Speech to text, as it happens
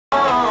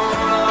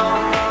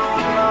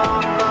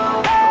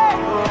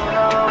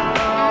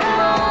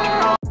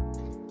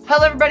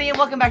everybody, and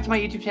welcome back to my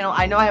YouTube channel.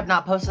 I know I have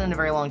not posted in a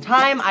very long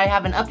time. I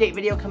have an update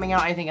video coming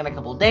out, I think, in a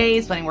couple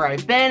days, explaining where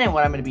I've been and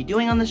what I'm going to be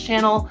doing on this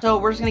channel. So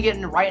we're just going to get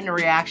right into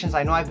reactions.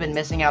 I know I've been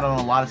missing out on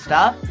a lot of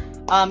stuff.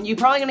 You're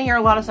probably going to hear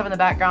a lot of stuff in the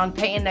background.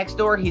 Peyton next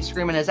door, he's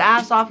screaming his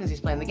ass off because he's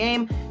playing the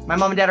game. My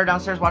mom and dad are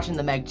downstairs watching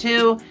the Meg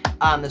 2.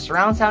 The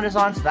surround sound is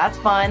on, so that's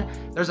fun.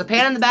 There's a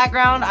pan in the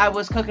background. I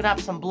was cooking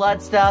up some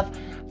blood stuff.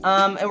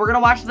 And we're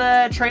gonna watch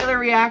the trailer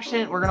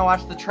reaction. We're gonna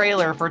watch the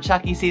trailer for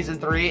Chucky season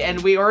 3,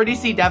 and we already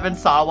see Devin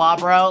Sawa,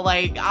 bro.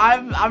 Like,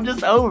 I'm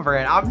just over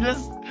it. I'm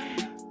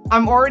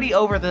already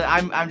over the.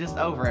 I'm just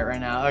over it right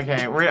now.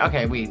 Okay,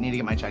 okay. Wait, need to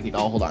get my Chucky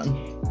doll. Hold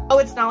on. Oh,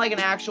 it's not like an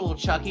actual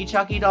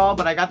Chucky doll,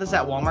 but I got this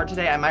at Walmart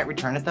today. I might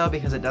return it though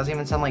because it doesn't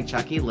even sound like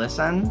Chucky.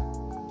 Listen.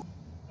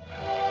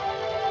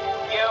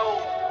 You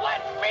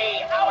let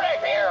me out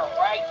of here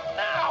right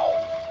now.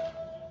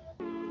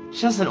 It's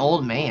just an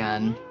old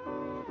man.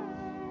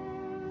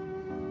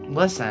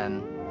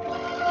 Listen.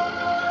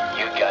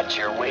 You got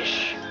your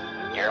wish.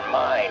 You're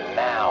mine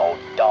now,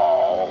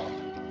 doll.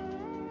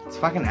 It's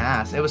fucking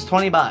ass. It was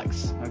 20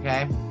 bucks,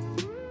 okay?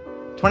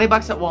 20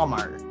 bucks at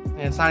Walmart.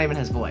 And it's not even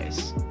his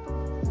voice.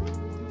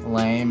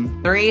 Lame.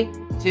 3,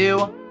 2,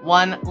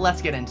 1,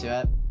 let's get into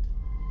it.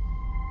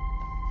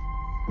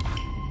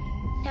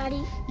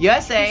 Daddy.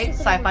 USA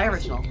Sci-Fi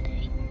Original.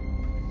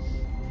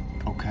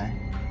 Okay.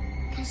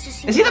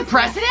 Is he the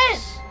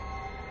president?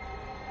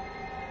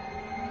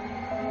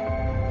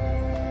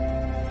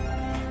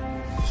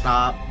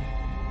 Stop.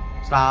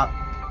 Stop.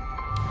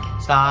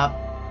 Stop.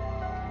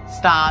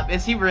 Stop.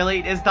 Is he really?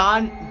 Is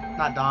Don?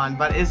 Not Don,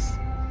 but is.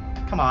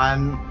 Come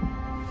on.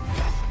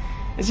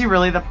 Is he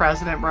really the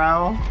president,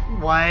 bro?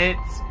 What?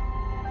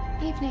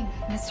 Evening,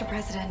 Mr.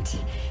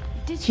 President.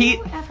 Did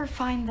you ever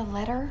find the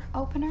letter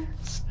opener?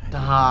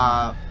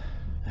 Stop.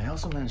 They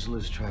also managed to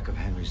lose track of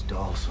Henry's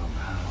doll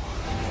somehow.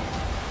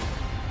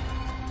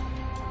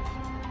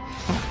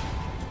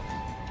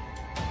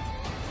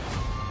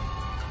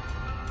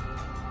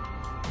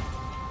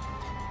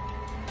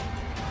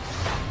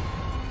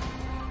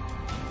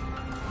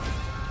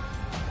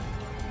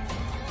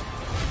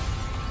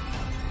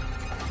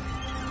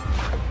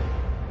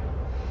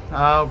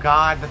 Oh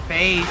God, the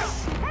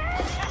face.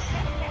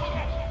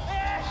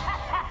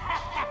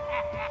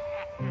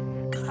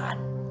 God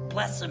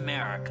bless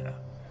America.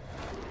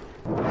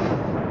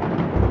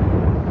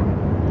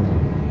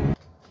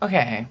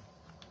 Okay.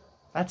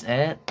 That's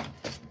it.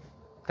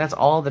 That's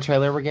all the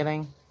trailer we're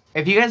getting.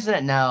 If you guys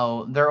didn't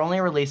know, they're only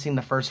releasing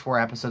the first 4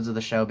 episodes of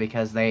the show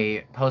because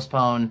they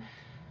postpone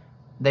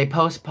the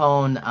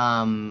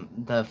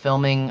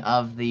filming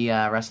of the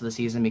rest of the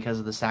season because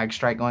of the SAG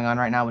strike going on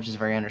right now, which is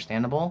very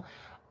understandable.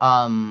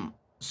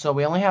 So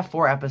we only have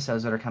 4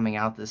 episodes that are coming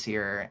out this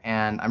year,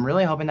 and I'm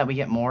really hoping that we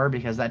get more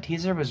because that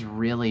teaser was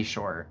really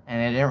short,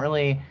 and it didn't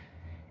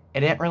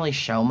really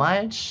show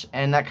much,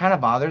 and that kind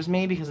of bothers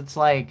me because it's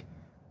like,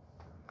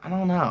 I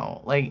don't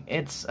know, like,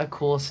 it's a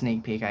cool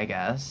sneak peek, I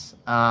guess.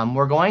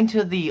 We're going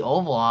to the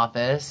Oval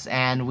Office,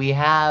 and we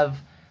have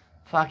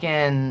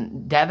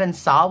fucking Devin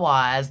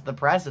Sawa as the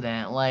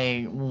president.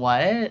 Like,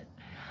 what?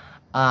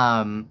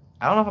 I don't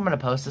know if I'm gonna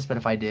post this, but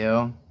if I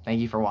do, thank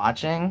you for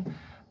watching.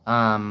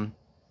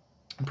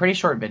 Pretty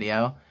short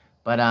video,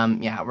 but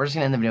yeah, we're just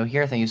gonna end the video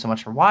here. Thank you so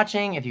much for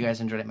watching. If you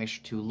guys enjoyed it, make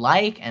sure to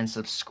like and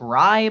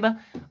subscribe.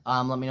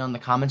 Let me know in the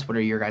comments what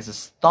are your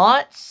guys'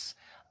 thoughts.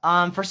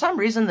 For some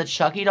reason the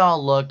Chucky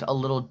doll looked a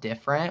little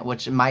different,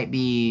 which might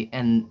be,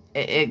 and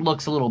it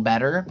looks a little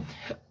better.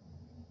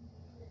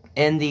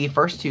 In the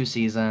first 2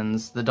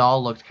 seasons, the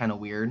doll looked kind of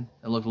weird.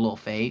 It looked a little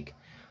fake,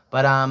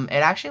 but it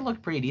actually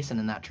looked pretty decent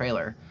in that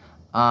trailer.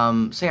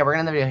 So yeah, we're gonna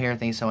end the video here.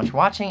 Thank you so much for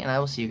watching, and I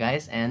will see you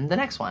guys in the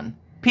next one.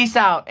 Peace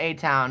out,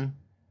 A-Town.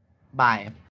 Bye.